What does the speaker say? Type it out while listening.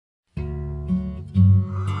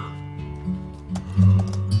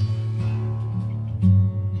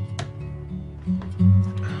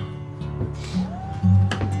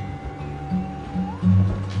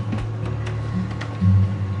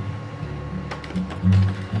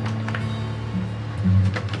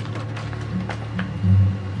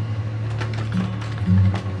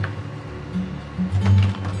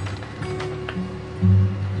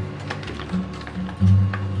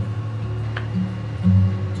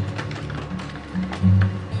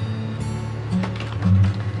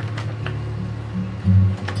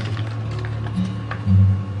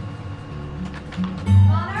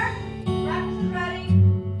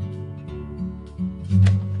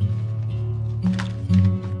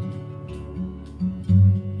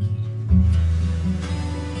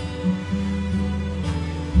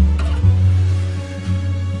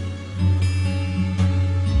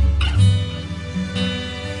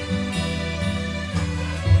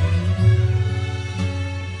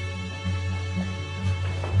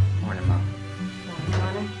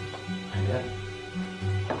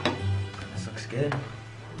Good.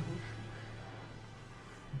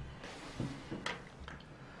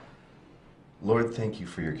 Lord, thank you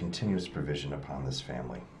for your continuous provision upon this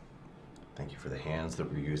family. Thank you for the hands that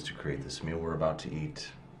were used to create this meal we're about to eat.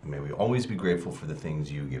 And may we always be grateful for the things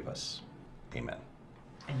you give us. Amen.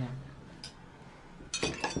 Amen.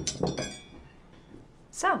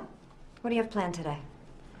 So, what do you have planned today?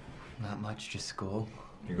 Not much, just school.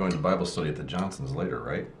 You're going to Bible study at the Johnsons later,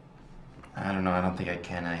 right? I don't know, I don't think I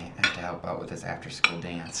can. I have to help out with this after-school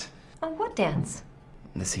dance. Oh, what dance?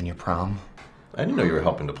 The senior prom. I didn't know you were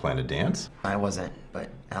helping to plan a dance. I wasn't, but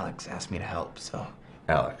Alex asked me to help, so...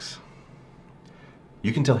 Alex,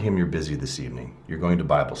 you can tell him you're busy this evening. You're going to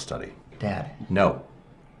Bible study. Dad. No.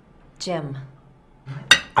 Jim.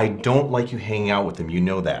 I don't like you hanging out with him, you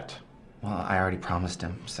know that. Well, I already promised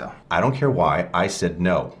him, so... I don't care why, I said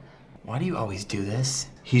no. Why do you always do this?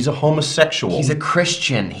 He's a homosexual. He's a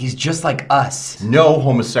Christian. He's just like us. No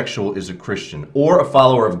homosexual is a Christian, or a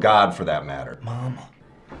follower of God for that matter. Mom.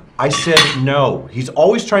 I said no. He's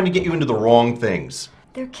always trying to get you into the wrong things.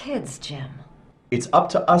 They're kids, Jim. It's up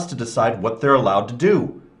to us to decide what they're allowed to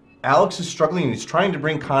do. Alex is struggling and he's trying to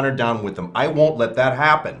bring Connor down with him. I won't let that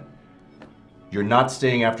happen. You're not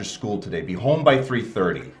staying after school today. Be home by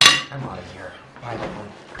 3:30. I'm out of here. Bye, Mom.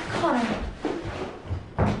 Connor.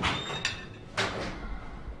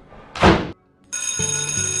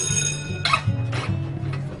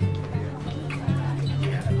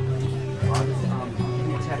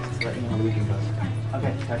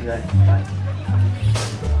 Okay, talk to you later. Bye.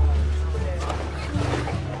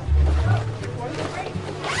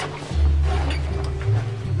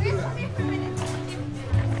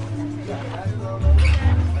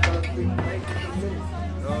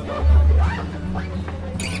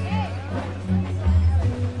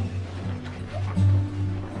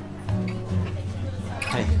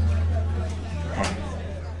 Hey. Hey.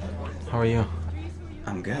 How are you?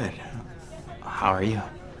 I'm good. How are you?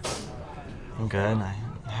 I'm good. I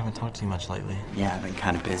haven't talked to you much lately. Yeah, I've been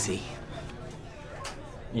kind of busy.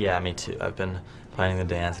 Yeah, me too. I've been planning the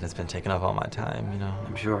dance and it's been taking up all my time, you know.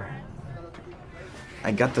 I'm sure.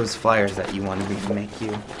 I got those flyers that you wanted me to make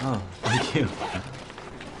you. Oh, thank you.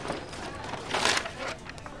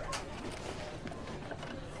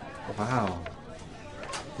 Wow.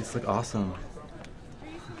 These look awesome.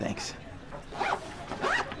 Thanks.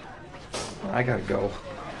 I gotta go.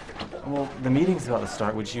 Well, the meeting's about to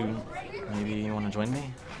start. Would you maybe want to join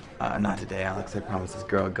me? Not today, Alex. I promised this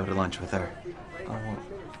girl I'd go to lunch with her. Oh,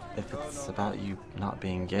 if it's about you not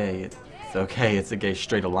being gay, it's okay. It's a gay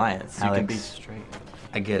straight alliance. You can be Alex. straight.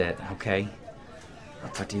 I get it, okay? I'll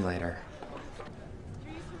talk to you later.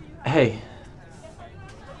 Hey.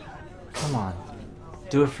 Come on.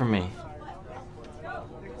 Do it for me.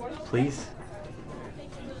 Please?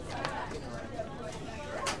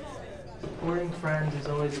 Supporting friends is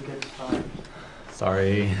always a good start.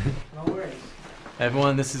 Sorry. No worries.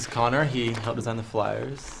 Everyone, this is Connor. He helped design the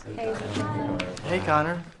flyers. Hey,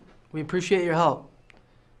 Connor. We appreciate your help.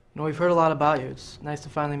 You know, we've heard a lot about you. It's nice to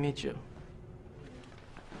finally meet you.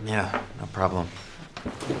 Yeah, no problem.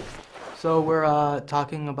 So we're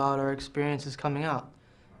talking about our experiences coming out.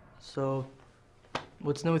 So,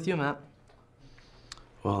 what's new with you, Matt?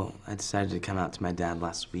 Well, I decided to come out to my dad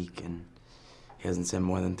last week, and he hasn't said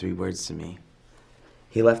more than 3 words to me.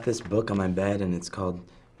 He left this book on my bed, and it's called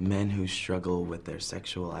Men Who Struggle with Their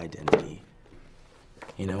Sexual Identity.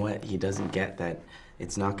 You know what? He doesn't get that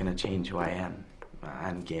it's not gonna change who I am.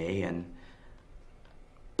 I'm gay, and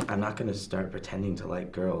I'm not gonna start pretending to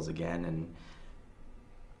like girls again and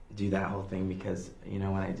do that whole thing because, you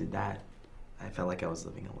know, when I did that, I felt like I was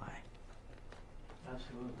living a lie.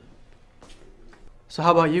 Absolutely. So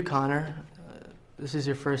how about you, Connor? This is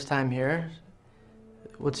your first time here.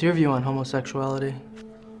 What's your view on homosexuality?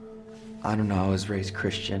 I don't know, I was raised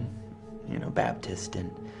Christian, you know, Baptist,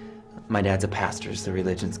 and My dad's a pastor, so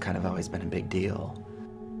religion's kind of always been a big deal.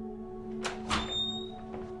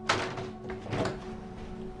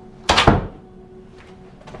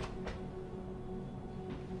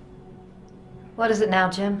 What is it now,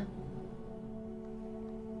 Jim?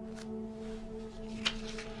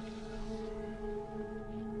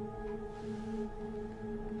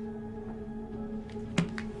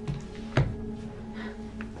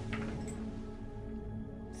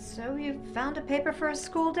 So you found a paper for a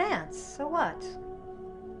school dance. So what?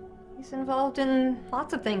 He's involved in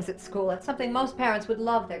lots of things at school. That's something most parents would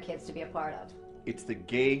love their kids to be a part of. It's the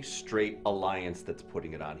Gay-Straight Alliance that's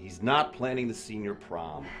putting it on. He's not planning the senior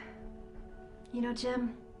prom. You know,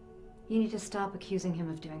 Jim, you need to stop accusing him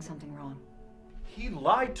of doing something wrong. He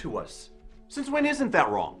lied to us. Since when isn't that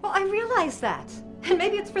wrong? Well, I realize that. And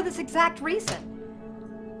maybe it's for this exact reason.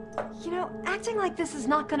 You know, acting like this is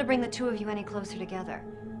not going to bring the two of you any closer together.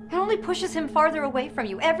 It only pushes him farther away from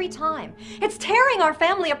you every time. It's tearing our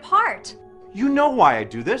family apart. You know why I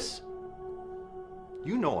do this.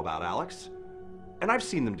 You know about Alex. And I've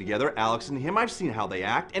seen them together, Alex and him. I've seen how they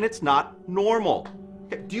act, and it's not normal.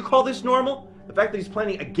 Do you call this normal? The fact that he's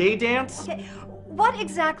planning a gay dance? Okay, what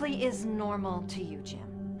exactly is normal to you,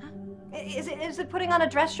 Jim? Huh? Is it putting on a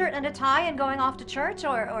dress shirt and a tie and going off to church?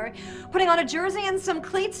 Or putting on a jersey and some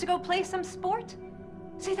cleats to go play some sport?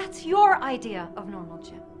 See, that's your idea of normal,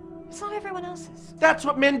 Jim. It's not everyone else's. That's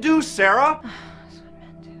what men do, Sarah! That's what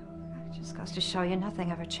men do. It just goes to show you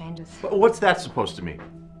nothing ever changes. What's that supposed to mean?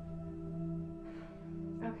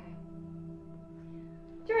 Okay.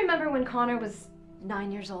 Do you remember when Connor was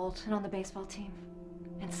 9 years old and on the baseball team?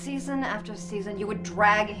 And season after season, you would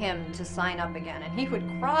drag him to sign up again, and he would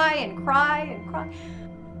cry and cry and cry.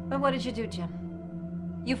 But what did you do, Jim?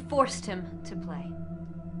 You forced him to play.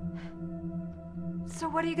 So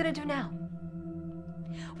what are you gonna do now?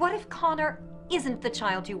 What if Connor isn't the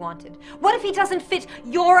child you wanted? What if he doesn't fit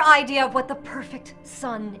your idea of what the perfect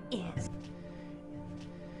son is?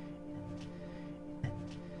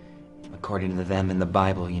 According to them in the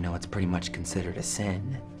Bible, you know, it's pretty much considered a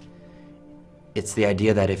sin. It's the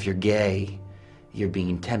idea that if you're gay, you're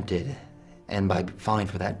being tempted, and by falling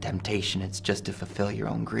for that temptation, it's just to fulfill your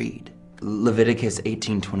own greed. Leviticus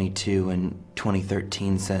 18:22 and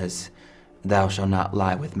 20:13 says, "Thou shalt not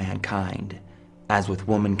lie with mankind. As with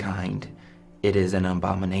womankind, it is an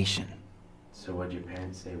abomination." So what did your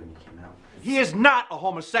parents say when you came out? He is not a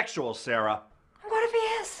homosexual, Sarah. What if he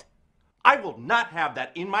is? I will not have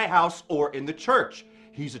that in my house or in the church.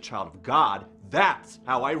 He's a child of God. That's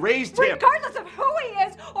how I raised him. Regardless of who he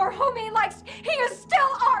is or whom he likes, he is still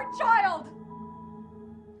our child.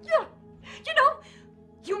 Yeah. You know,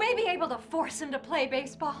 you may be able to force him to play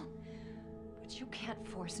baseball, but you can't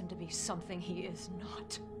force him to be something he is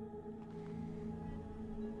not.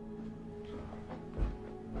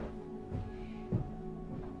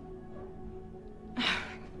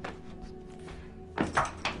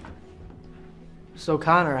 So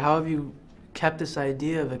Connor, how have you kept this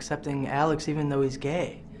idea of accepting Alex even though he's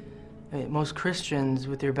gay? I mean, most Christians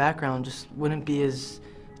with your background just wouldn't be as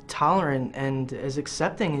tolerant and as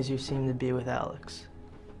accepting as you seem to be with Alex.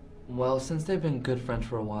 Well, since they've been good friends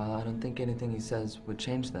for a while, I don't think anything he says would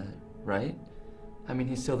change that, right? I mean,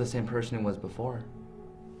 he's still the same person he was before.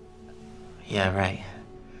 Yeah, right.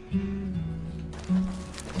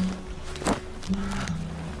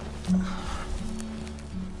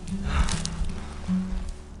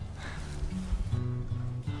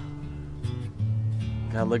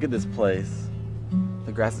 God, look at this place.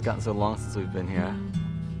 The grass has gotten so long since we've been here.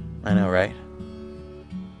 I know, right?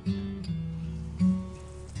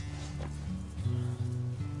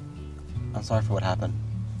 I'm sorry for what happened.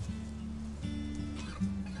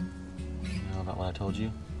 You know about what I told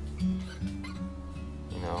you?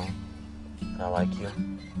 You know that I like you?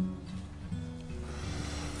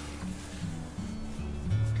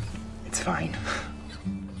 It's fine.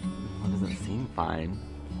 Well, it doesn't seem fine.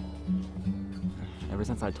 Ever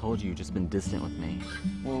since I told you, you've just been distant with me.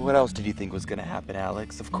 Well, what else did you think was gonna happen,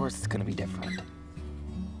 Alex? Of course it's gonna be different.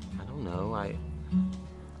 I don't know.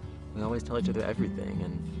 We always tell each other everything,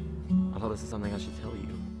 and I thought this is something I should tell you.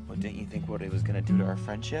 Well, didn't you think what it was gonna do to our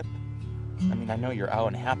friendship? I mean, I know you're out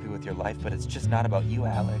and happy with your life, but it's just not about you,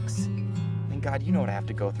 Alex. And God, you know what I have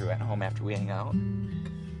to go through at home after we hang out.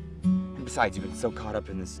 And besides, you've been so caught up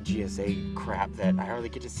in this GSA crap that I hardly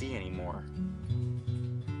get to see you anymore.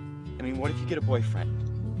 I mean, what if you get a boyfriend?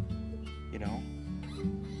 You know?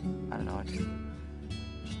 I don't know, it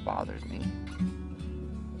just bothers me.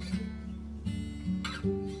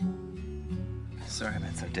 Sorry I've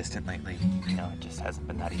been so distant lately. You know, it just hasn't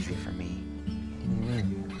been that easy for me.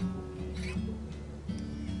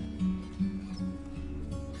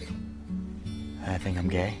 I think I'm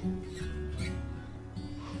gay.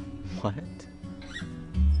 What?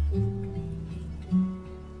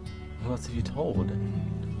 Who else have you told?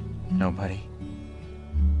 Nobody.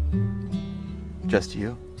 Just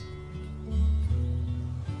you.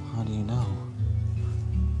 How do you know?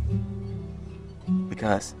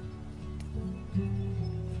 Because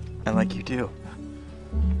I like you too.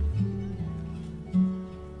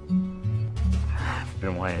 I've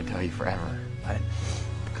been wanting to tell you forever, but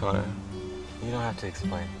Connor, you don't have to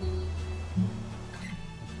explain.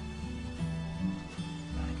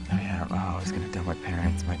 I don't know how I was gonna tell my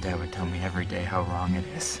parents. My dad would tell me every day how wrong it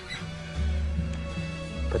is.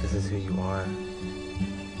 But this is who you are. And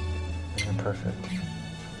you're perfect.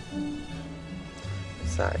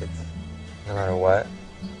 Besides, no matter what,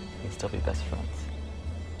 we can still be best friends.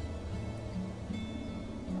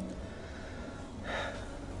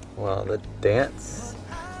 Well, the dance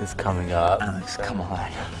is coming up. Alex, come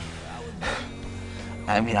on.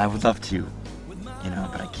 I mean, I would love to,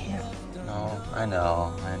 but I can't. No, I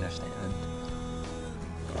know. I understand.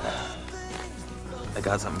 I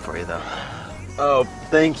got something for you, though. Oh,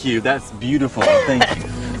 thank you. That's beautiful. Thank you.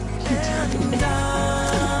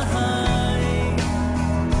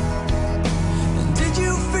 Did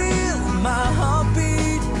you feel my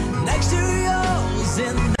heartbeat next to yours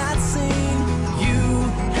in that scene? You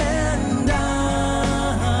and I,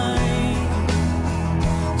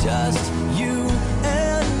 just you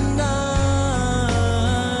and I.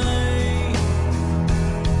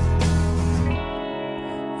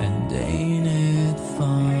 And ain't it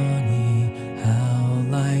funny how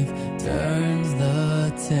life turns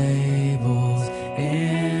the tables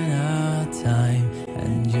in our time,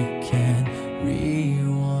 and you can't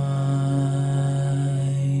rewind.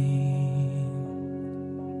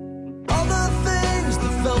 All the things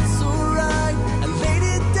that felt so right, I laid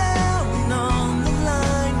it down on the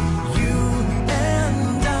line. You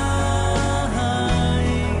and I.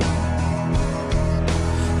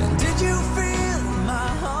 And did you feel my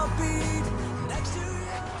heartbeat next to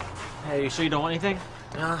yours? Hey, you sure you don't want anything?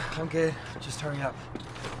 Nah, I'm good. Just hurry up.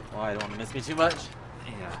 Why, you don't want to miss me too much?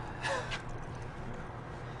 Yeah.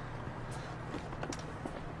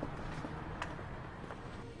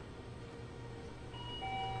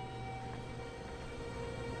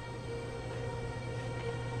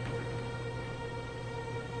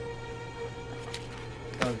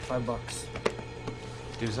 $5.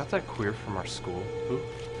 Dude, is that queer from our school? Who?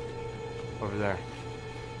 Over there.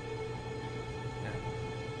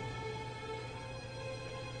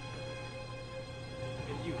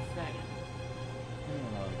 Look at you, faggot.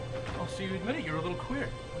 Oh, so you admit it, you're a little queer.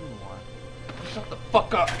 What do you want? Shut the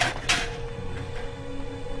fuck up!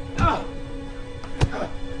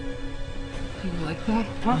 You like that?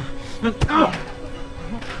 Huh? Let's go!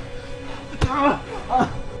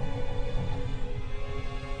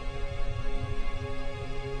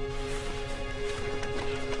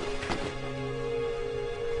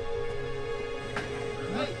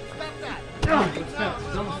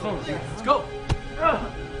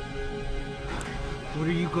 What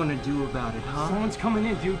are you gonna do about it, huh? Someone's coming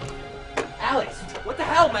in, dude. Alex, what the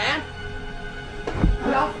hell, man?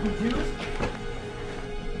 Get off me, dude.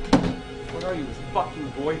 What are you, his fucking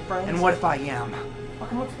boyfriend? And what if I am?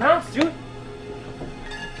 Fucking let's bounce, dude.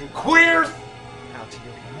 Fucking queers! Alex,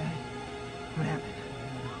 you okay, man? What happened?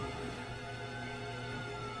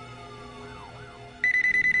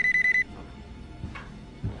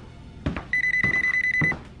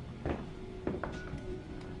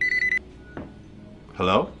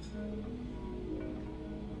 Hello?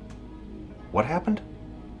 What happened?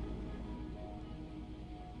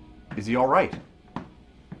 Is he all right?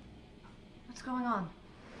 What's going on?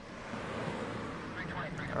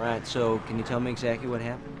 All right, so can you tell me exactly what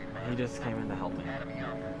happened? He just came in to help me.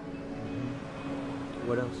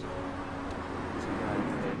 What else?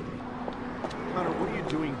 Connor, what are you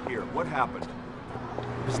doing here? What happened?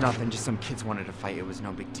 It was nothing, just some kids wanted to fight. It was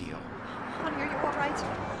no big deal. Honey, are you all right?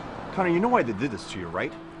 Connor, you know why they did this to you,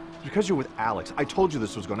 right? It's because you're with Alex. I told you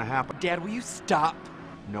this was going to happen. Dad, will you stop?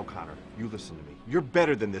 No, Connor, you listen to me. You're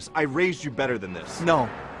better than this. I raised you better than this. No.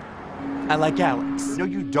 I like Alex. No,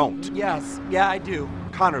 you don't. Yes, yeah, I do.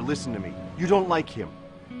 Connor, listen to me. You don't like him.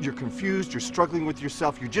 You're confused. You're struggling with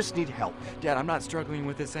yourself. You just need help. Dad, I'm not struggling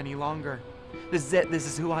with this any longer. This is it. This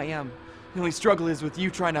is who I am. The only struggle is with you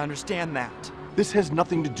trying to understand that. This has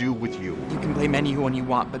nothing to do with you. You can blame anyone you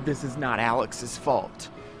want, but this is not Alex's fault.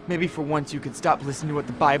 Maybe for once you could stop listening to what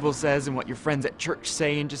the Bible says and what your friends at church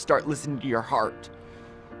say and just start listening to your heart.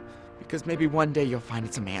 Because maybe one day you'll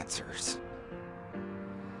find some answers.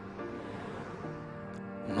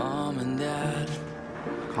 Mom and Dad,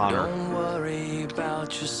 Connor. don't worry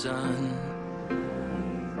about your son.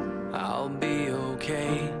 I'll be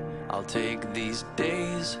okay. I'll take these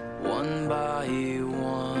days one by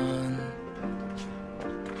one.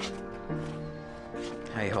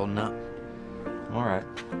 How you holding up? I'm alright.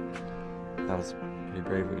 That was pretty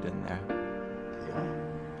brave what you did in there.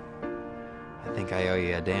 I think I owe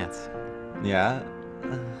you a dance. Yeah?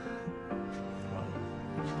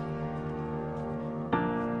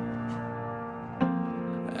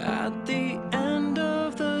 At the end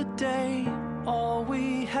of the day, all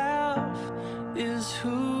we have is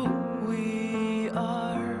who we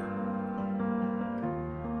are.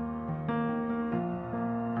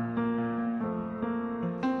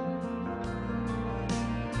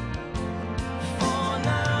 For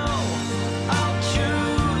now, I'll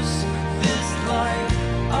choose this life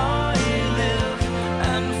I live,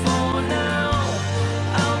 and for now,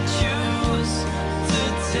 I'll choose to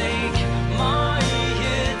take my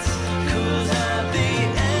hits. 'Cause at the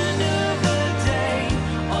end of the day,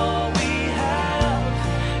 all we have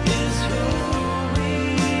is who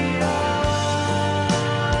we are.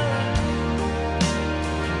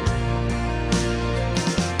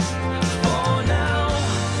 For now,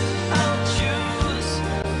 I'll choose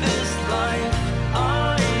this life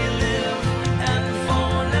I live, and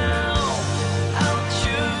for now, I'll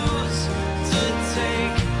choose to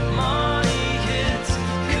take my hits.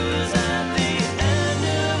 'Cause at the end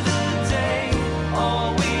of the day, all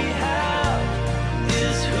we have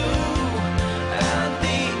is who. At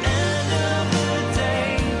the end of the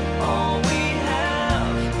day, all we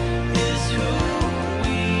have is who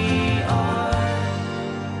we are.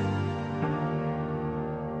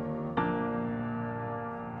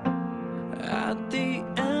 At the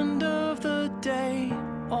end